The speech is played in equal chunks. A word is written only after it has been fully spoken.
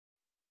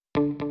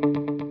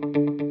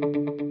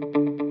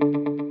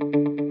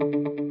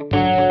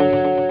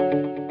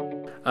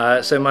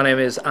So my name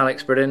is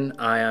Alex Bridden.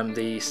 I am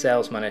the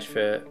sales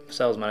manager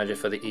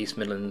for the East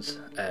Midlands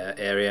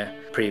area.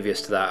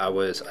 Previous to that,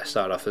 I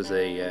started off as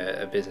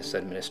a business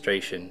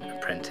administration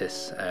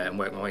apprentice and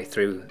worked my way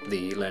through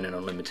the Learning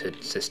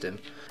Unlimited system.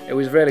 It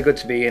was really good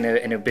to be in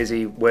a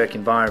busy work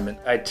environment.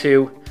 I had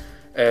two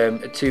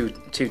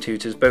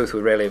tutors. Both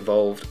were really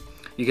involved.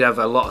 You could have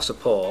a lot of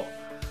support,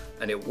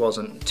 and it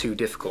wasn't too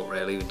difficult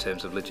really in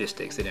terms of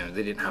logistics. They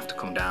didn't have to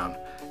come down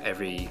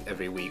every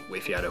week.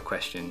 If you had a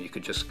question, you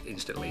could just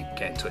instantly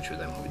get in touch with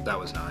them. That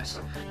was nice.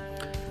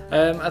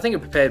 I think it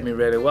prepared me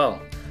really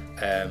well.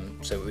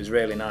 So it was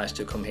really nice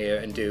to come here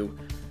and do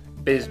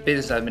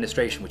business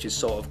administration, which is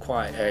sort of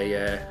quite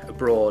a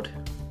broad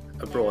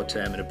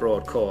term and a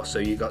broad course. So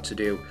you got to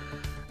do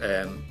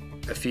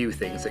a few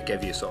things that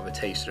give you sort of a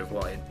taster of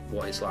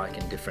what it's like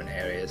in different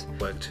areas.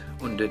 Worked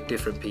under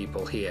different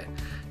people here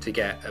to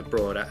get a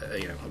broad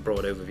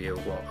overview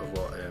of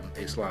what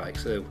it's like.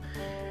 So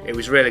it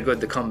was really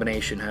good, the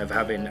combination of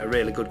having a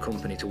really good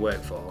company to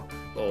work for,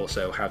 but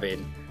also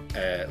having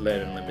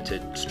Learn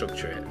Unlimited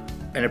structure.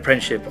 An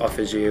apprenticeship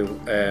offers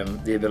you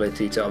the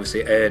ability to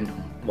obviously earn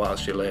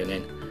whilst you're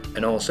learning,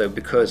 and also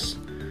because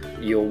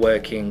you're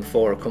working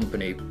for a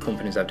company,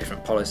 companies have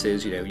different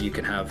policies. You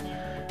can have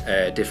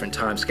different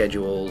time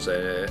schedules,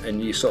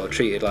 and you're sort of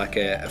treated like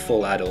a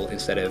full adult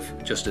instead of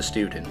just a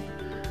student.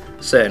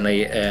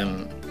 Certainly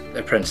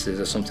apprentices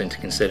are something to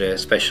consider,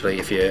 especially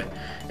if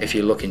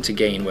you're looking to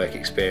gain work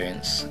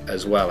experience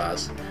as well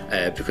as,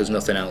 because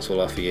nothing else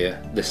will offer you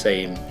the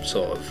same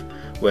sort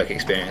of work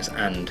experience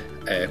and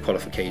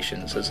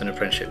qualifications as an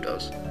apprenticeship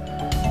does.